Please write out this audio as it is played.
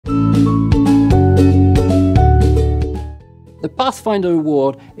Pathfinder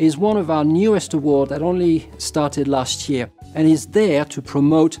Award is one of our newest awards that only started last year and is there to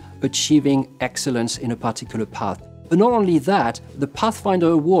promote achieving excellence in a particular path. But not only that, the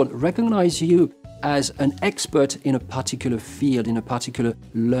Pathfinder Award recognizes you as an expert in a particular field, in a particular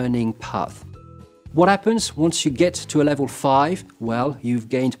learning path. What happens once you get to a level 5? Well, you've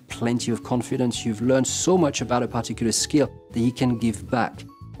gained plenty of confidence, you've learned so much about a particular skill that you can give back.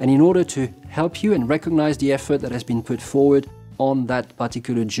 And in order to help you and recognize the effort that has been put forward on that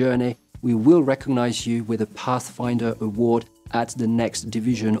particular journey, we will recognize you with a Pathfinder Award at the next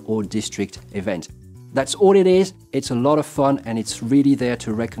division or district event. That's all it is. It's a lot of fun and it's really there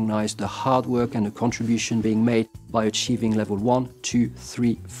to recognize the hard work and the contribution being made by achieving level 1, 2,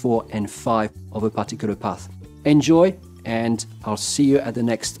 3, 4 and 5 of a particular path. Enjoy and I'll see you at the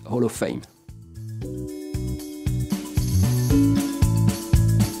next Hall of Fame.